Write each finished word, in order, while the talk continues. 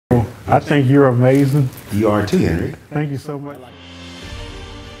I think you're amazing. You are too, Henry. Thank you so much.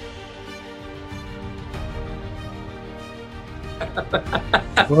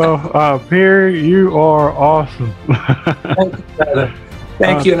 Well, Perry, you are awesome. Thank you, brother.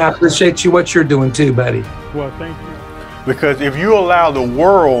 Thank you, and I appreciate you what you're doing too, buddy. Well, thank you. Because if you allow the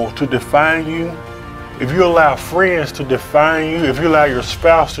world to define you, if you allow friends to define you, if you allow your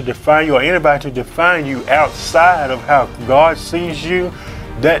spouse to define you, or anybody to define you outside of how God sees you,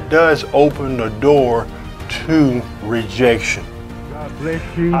 that does open the door to rejection. God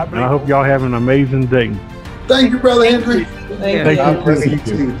bless you, and I hope y'all have an amazing day. Thank you, Brother Henry. Thank you. God bless you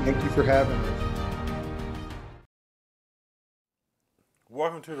too. Thank you for having us.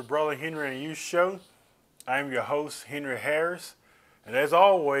 Welcome to the Brother Henry and You Show. I am your host, Henry Harris, and as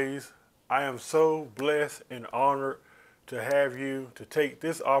always, I am so blessed and honored to have you to take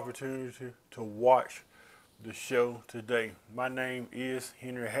this opportunity to watch the show today. My name is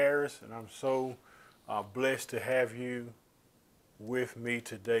Henry Harris, and I'm so blessed to have you with me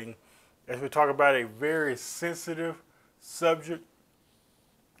today as we talk about a very sensitive subject.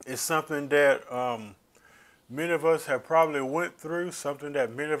 It's something that many of us have probably went through, something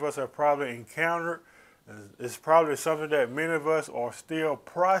that many of us have probably encountered. It's probably something that many of us are still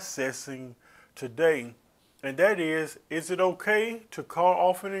processing today, and that is it okay to call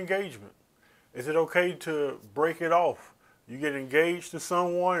off an engagement? Is it okay to break it off? You get engaged to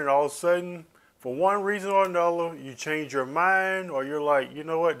someone and all of a sudden, for one reason or another, you change your mind, or you're like, you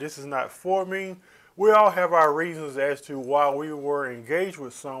know what, this is not for me. We all have our reasons as to why we were engaged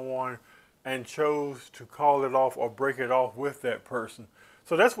with someone and chose to call it off or break it off with that person.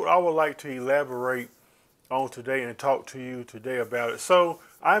 So that's what I would like to elaborate on today and talk to you today about it. So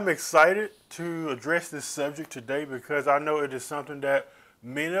I'm excited to address this subject today because I know it is something that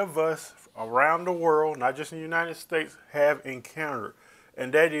many of us around the world, not just in the United States, have encountered,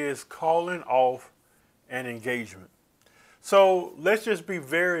 and that is calling off an engagement. So let's just be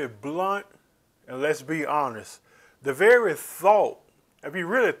very blunt and let's be honest. The very thought, if you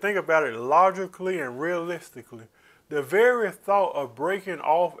really think about it logically and realistically, the very thought of breaking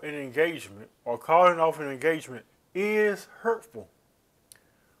off an engagement or calling off an engagement is hurtful.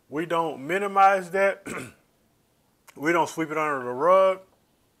 We don't minimize that. We don't sweep it under the rug.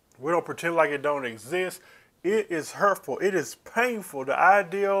 We don't pretend like it don't exist. It is hurtful. It is painful. The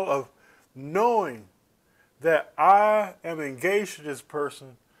idea of knowing that I am engaged to this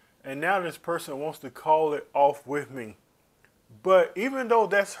person and now this person wants to call it off with me. But even though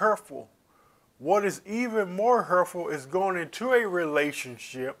that's hurtful, what is even more hurtful is going into a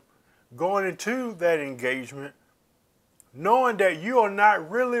relationship, going into that engagement, knowing that you are not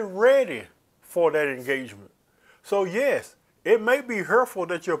really ready for that engagement. So yes, it may be hurtful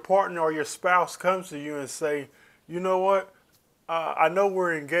that your partner or your spouse comes to you and say, you know what, I know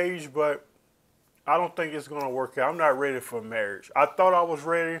we're engaged, but I don't think it's going to work out. I'm not ready for marriage. I thought I was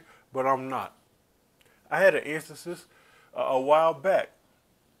ready, but I'm not. I had an instance a while back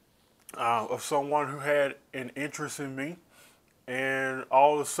of someone who had an interest in me, and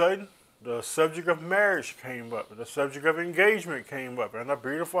all of a sudden the subject of marriage came up, the subject of engagement came up, and a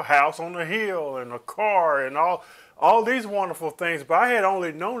beautiful house on the hill and a car and all these wonderful things. But I had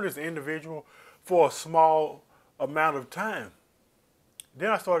only known this individual for a small amount of time. Then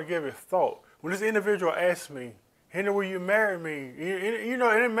I started giving it thought. When this individual asked me, Henry, will you marry me? You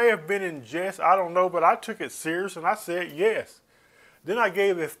know, and it may have been in jest, I don't know, but I took it serious and I said yes. Then I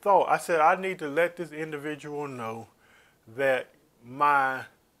gave it thought. I said, I need to let this individual know that my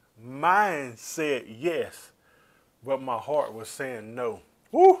mind said yes, but my heart was saying no.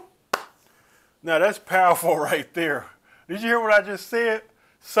 Woo! Now that's powerful right there. Did you hear what I just said?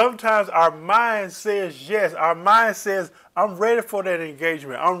 Sometimes our mind says yes. Our mind says, I'm ready for that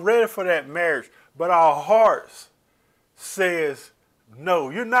engagement. I'm ready for that marriage. But our hearts says,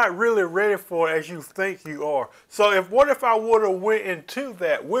 no, you're not really ready for it as you think you are. So what if I would have went into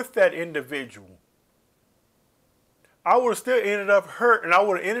that with that individual? I would have still ended up hurt, and I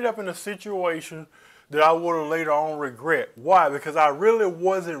would have ended up in a situation that I would have later on regret. Why? Because I really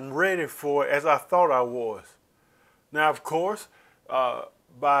wasn't ready for it as I thought I was. Now, of course,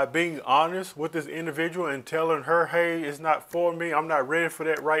 by being honest with this individual and telling her, hey, it's not for me, I'm not ready for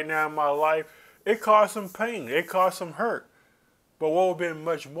that right now in my life, it caused some pain, it caused some hurt. But what would have been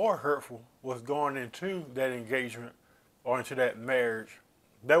much more hurtful was going into that engagement or into that marriage.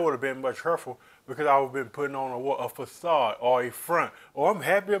 That would have been much hurtful because I would have been putting on a facade or a front. Oh, I'm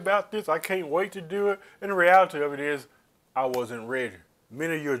happy about this. I can't wait to do it. And the reality of it is I wasn't ready.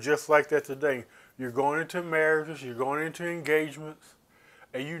 Many of you are just like that today. You're going into marriages, you're going into engagements,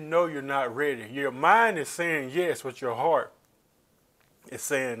 and you know you're not ready. Your mind is saying yes, but your heart is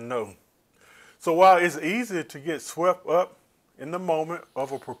saying no. So while it's easy to get swept up in the moment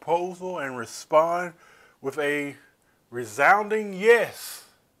of a proposal and respond with a resounding yes,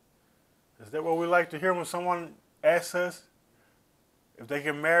 is that what we like to hear when someone asks us if they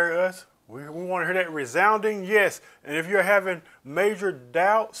can marry us? We want to hear that resounding yes. And if you're having major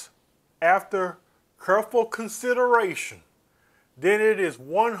doubts after careful consideration, then it is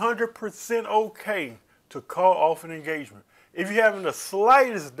 100% okay to call off an engagement. If you're having the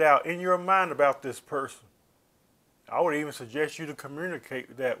slightest doubt in your mind about this person, I would even suggest you to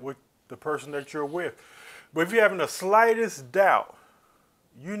communicate that with the person that you're with. But if you're having the slightest doubt,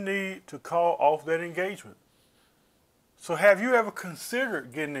 you need to call off that engagement. So have you ever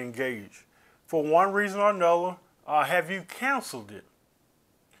considered getting engaged? For one reason or another, have you canceled it?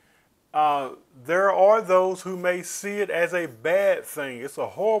 There are those who may see it as a bad thing. It's a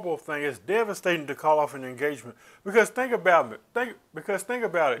horrible thing. It's devastating to call off an engagement. Because think about it. Think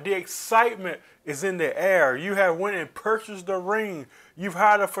about it. The excitement is in the air. You have went and purchased the ring. You've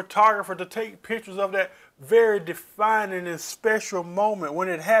hired a photographer to take pictures of that very defining and special moment. When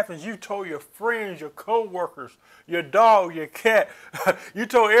it happens, you told your friends, your co-workers, your dog, your cat. You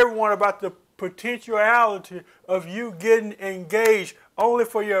told everyone about the potentiality of you getting engaged, only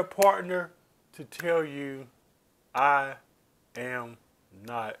for your partner to tell you, I am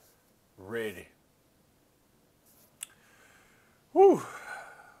not ready. Whew,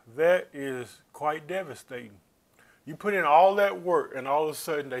 that is quite devastating. You put in all that work and all of a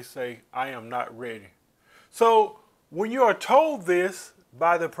sudden they say, I am not ready. So when you are told this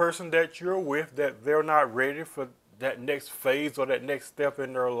by the person that you're with, that they're not ready for that next phase or that next step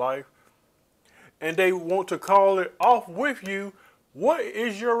in their life, and they want to call it off with you, what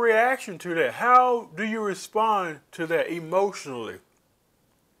is your reaction to that? How do you respond to that emotionally?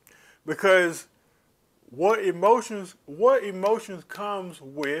 Because what emotions comes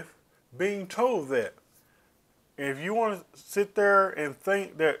with being told that? And if you want to sit there and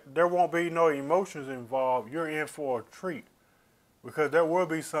think that there won't be no emotions involved, you're in for a treat. Because there will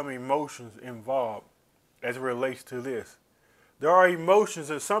be some emotions involved as it relates to this. There are emotions,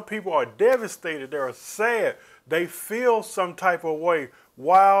 and some people are devastated. They are sad. They feel some type of way.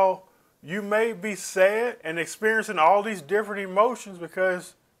 While you may be sad and experiencing all these different emotions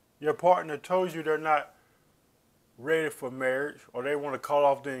because your partner told you they're not ready for marriage or they want to call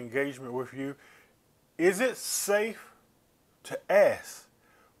off the engagement with you, is it safe to ask,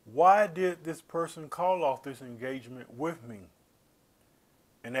 why did this person call off this engagement with me?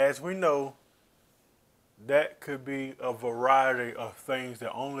 And as we know, that could be a variety of things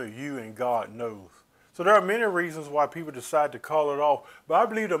that only you and God knows. So there are many reasons why people decide to call it off. But I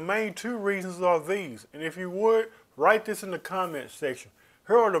believe the main two reasons are these. And if you would, write this in the comment section.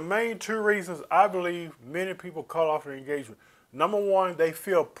 Here are the main two reasons I believe many people call off an engagement. Number one, they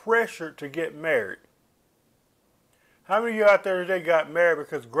feel pressured to get married. How many of you out there today got married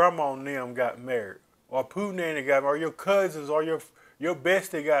because grandma and them got married? Or Pooh Nanny got married, or your cousins, or your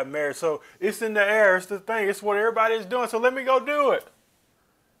bestie got married. So it's in the air, it's the thing, it's what everybody's doing, so let me go do it.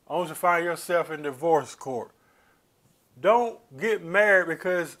 I want you to find yourself in divorce court. Don't get married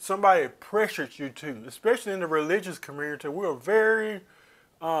because somebody pressured you to, especially in the religious community. We're very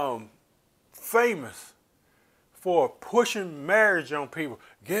famous for pushing marriage on people.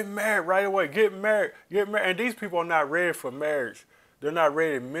 Get married right away, get married, get married. And these people are not ready for marriage. They're not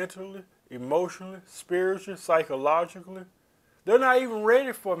ready mentally, emotionally, spiritually, psychologically. They're not even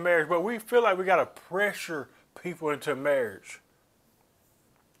ready for marriage, but we feel like we got to pressure people into marriage.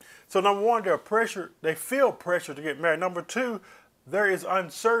 So number one, they feel pressure to get married. Number two, there is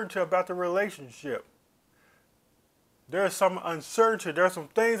uncertainty about the relationship. There is some uncertainty. There are some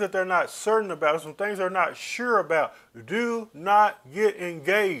things that they're not certain about, some things they're not sure about. Do not get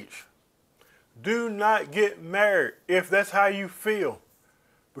engaged. Do not get married if that's how you feel.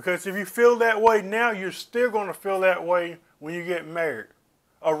 Because if you feel that way now, you're still going to feel that way when you get married.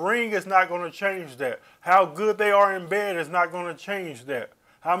 A ring is not going to change that. How good they are in bed is not going to change that.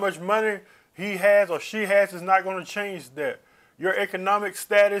 How much money he has or she has is not going to change that. Your economic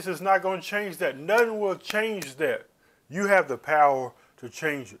status is not going to change that. Nothing will change that. You have the power to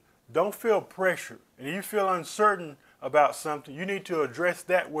change it. Don't feel pressured. And if you feel uncertain about something, you need to address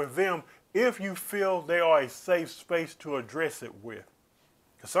that with them if you feel they are a safe space to address it with.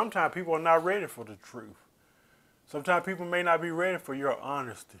 Because sometimes people are not ready for the truth. Sometimes people may not be ready for your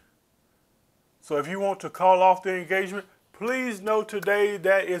honesty. So if you want to call off the engagement, please know today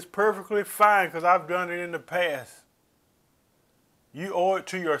that is perfectly fine because I've done it in the past. You owe it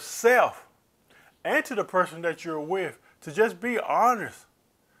to yourself and to the person that you're with to just be honest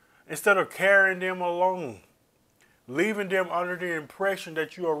instead of carrying them along. leaving them under the impression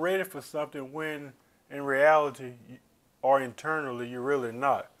that you are ready for something when in reality or internally you're really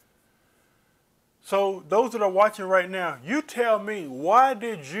not. So those that are watching right now, you tell me, why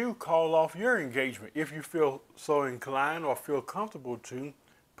did you call off your engagement? If you feel so inclined or feel comfortable to,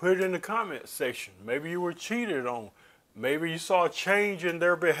 put it in the comment section. Maybe you were cheated on. Maybe you saw a change in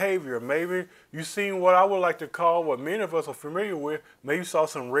their behavior. Maybe you seen what I would like to call, what many of us are familiar with, maybe you saw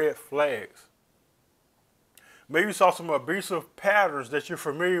some red flags. Maybe you saw some abusive patterns that you're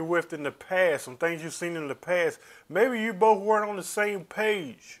familiar with in the past, some things you've seen in the past. Maybe you both weren't on the same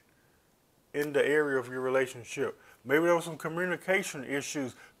page in the area of your relationship. Maybe there was some communication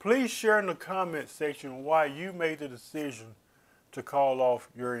issues. Please share in the comment section why you made the decision to call off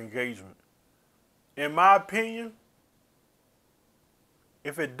your engagement. In my opinion,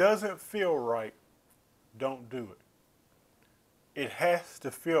 if it doesn't feel right, don't do it. It has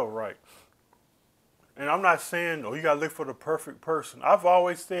to feel right. And I'm not saying, oh, you got to look for the perfect person. I've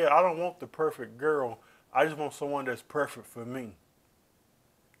always said I don't want the perfect girl. I just want someone that's perfect for me.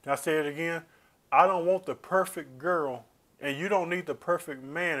 Can I say it again? I don't want the perfect girl, and you don't need the perfect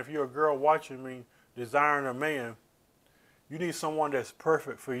man. If you're a girl watching me desiring a man, you need someone that's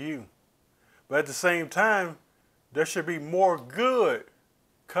perfect for you. But at the same time, there should be more good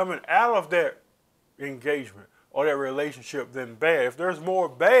coming out of that engagement or that relationship than bad. If there's more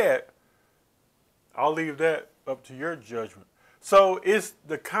bad, I'll leave that up to your judgment. So it's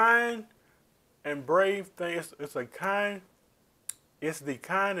the kind and brave thing. It's the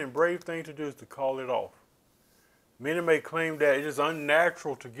kind and brave thing to do is to call it off. Many may claim that it is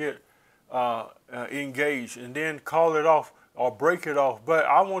unnatural to get engaged and then call it off or break it off. But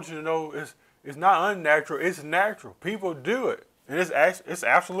I want you to know it's not unnatural. It's natural. People do it, and it's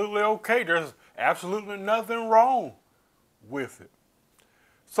absolutely okay. There's absolutely nothing wrong with it.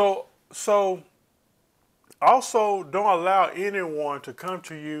 So also don't allow anyone to come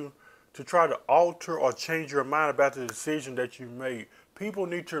to you to try to alter or change your mind about the decision that you made. People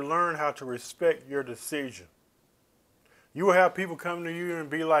need to learn how to respect your decision. You will have people come to you and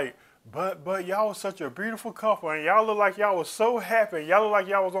be like, but y'all was such a beautiful couple, and y'all look like y'all was so happy, and y'all look like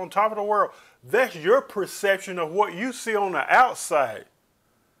y'all was on top of the world. That's your perception of what you see on the outside.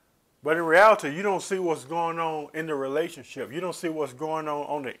 But in reality, you don't see what's going on in the relationship. You don't see what's going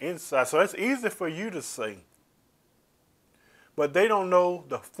on the inside. So it's easy for you to say. But they don't know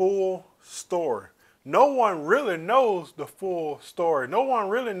the full story. No one really knows the full story. No one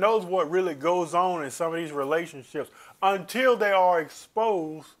really knows what really goes on in some of these relationships until they are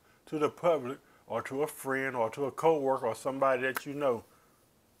exposed to the public or to a friend or to a coworker or somebody that you know.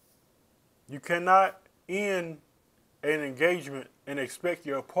 You cannot end an engagement and expect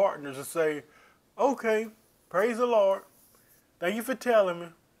your partner to say, okay, praise the Lord, thank you for telling me.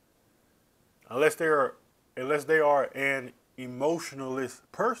 Unless they are an emotionalist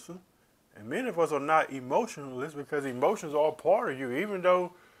person. And many of us are not emotionalists because emotions are a part of you, even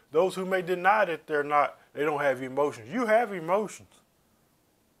though those who may deny that they don't have emotions. You have emotions.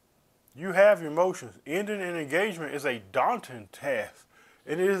 You have emotions. Ending an engagement is a daunting task.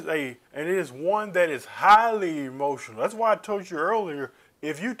 It is one that is highly emotional. That's why I told you earlier,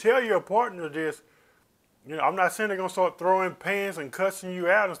 if you tell your partner this, I'm not saying they're going to start throwing pants and cussing you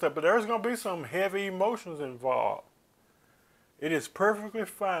out and stuff, but there's going to be some heavy emotions involved. It is perfectly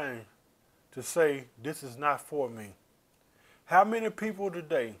fine to say, this is not for me. How many people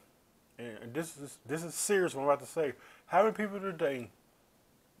today, and this is serious what I'm about to say, how many people today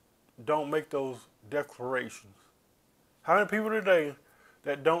don't make those declarations? How many people today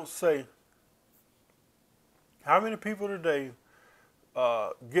that don't say, how many people today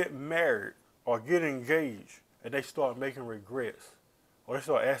get married or get engaged and they start making regrets, or they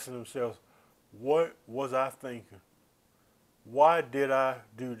start asking themselves, what was I thinking? Why did I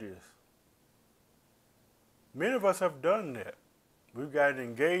do this? Many of us have done that. We've gotten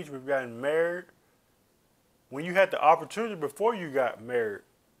engaged, we've gotten married. When you had the opportunity before you got married,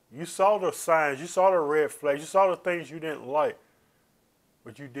 you saw the signs, you saw the red flags, you saw the things you didn't like,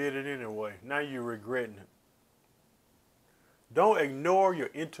 but you did it anyway. Now you're regretting it. Don't ignore your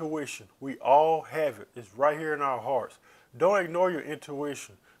intuition. We all have it. It's right here in our hearts. Don't ignore your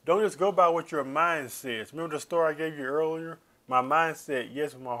intuition. Don't just go by what your mind says. Remember the story I gave you earlier? My mind said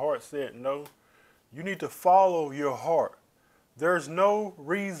yes, and my heart said no. You need to follow your heart. There's no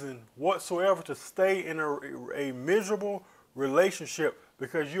reason whatsoever to stay in a miserable relationship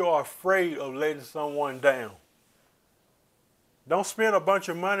because you are afraid of letting someone down. Don't spend a bunch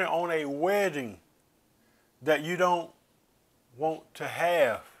of money on a wedding that you don't want to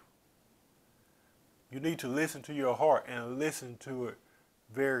have. You need to listen to your heart and listen to it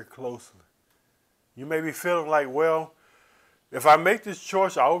very closely. You may be feeling like, well, if I make this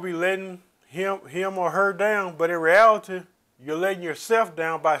choice, I will be letting him or her down. But in reality, you're letting yourself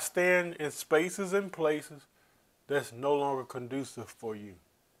down by staying in spaces and places that's no longer conducive for you.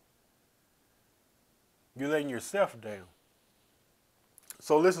 You're letting yourself down.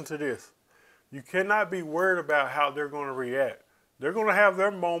 So listen to this. You cannot be worried about how they're going to react. They're going to have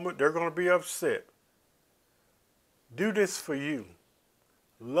their moment. They're going to be upset. Do this for you.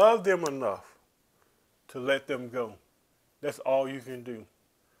 Love them enough to let them go. That's all you can do.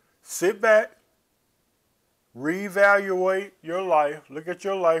 Sit back, reevaluate your life. Look at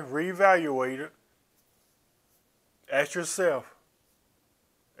your life, reevaluate it. Ask yourself,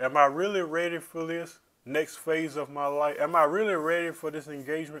 am I really ready for this next phase of my life? Am I really ready for this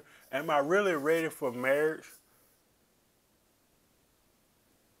engagement? Am I really ready for marriage?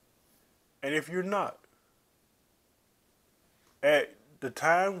 And if you're not, at the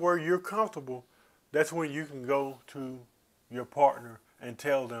time where you're comfortable, that's when you can go to your partner and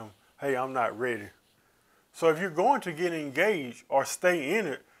tell them, hey, I'm not ready. So if you're going to get engaged or stay in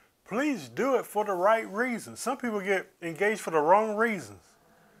it, please do it for the right reasons. Some people get engaged for the wrong reasons.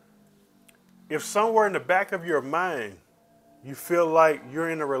 If somewhere in the back of your mind you feel like you're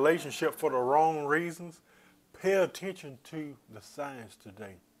in a relationship for the wrong reasons, pay attention to the signs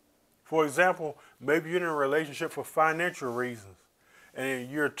today. For example, maybe you're in a relationship for financial reasons and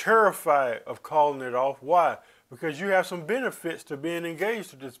you're terrified of calling it off. Why? Because you have some benefits to being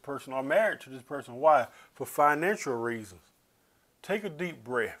engaged to this person or married to this person. Why? For financial reasons. Take a deep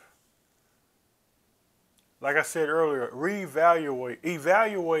breath. Like I said earlier,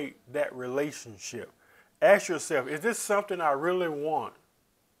 evaluate that relationship. Ask yourself, is this something I really want?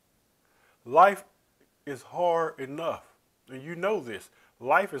 Life is hard enough, and you know this.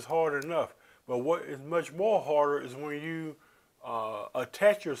 Life is hard enough, but what is much more harder is when you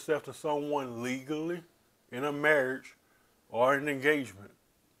attach yourself to someone legally in a marriage or an engagement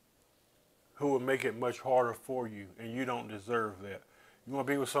who will make it much harder for you, and you don't deserve that. You want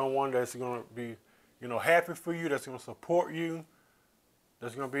to be with someone that's going to be, happy for you, that's going to support you,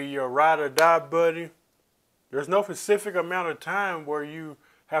 that's going to be your ride or die buddy. There's no specific amount of time where you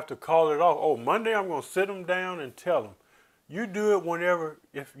have to call it off. Oh, Monday I'm going to sit them down and tell them. You do it whenever,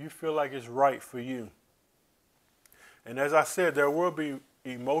 if you feel like it's right for you. And as I said, there will be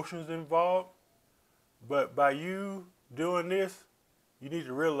emotions involved, but by you doing this, you need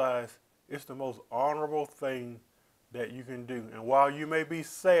to realize it's the most honorable thing that you can do. And while you may be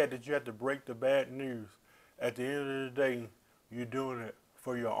sad that you have to break the bad news, at the end of the day, you're doing it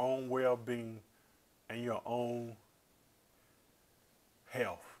for your own well-being and your own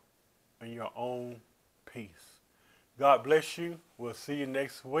health and your own peace. God bless you. We'll see you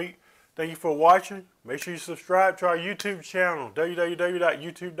next week. Thank you for watching. Make sure you subscribe to our YouTube channel,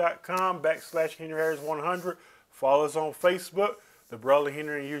 www.youtube.com/HenryHarris100. Follow us on Facebook, The Brother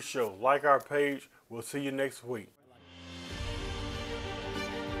Henry and You Show. Like our page. We'll see you next week.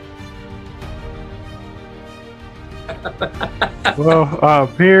 Well,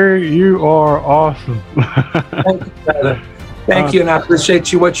 Perry, you are awesome. Thank you, brother. Thank you, and I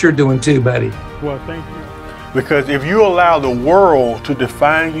appreciate you what you're doing too, buddy. Well, thank you. Because if you allow the world to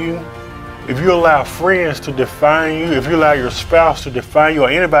define you, if you allow friends to define you, if you allow your spouse to define you or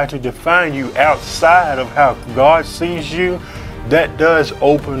anybody to define you outside of how God sees you, that does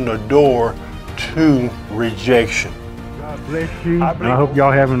open the door to rejection. God bless you. I hope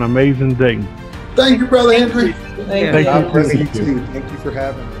y'all have an amazing day. Thank you, Brother Henry. Thank God bless you too. Thank you for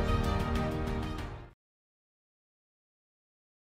having me.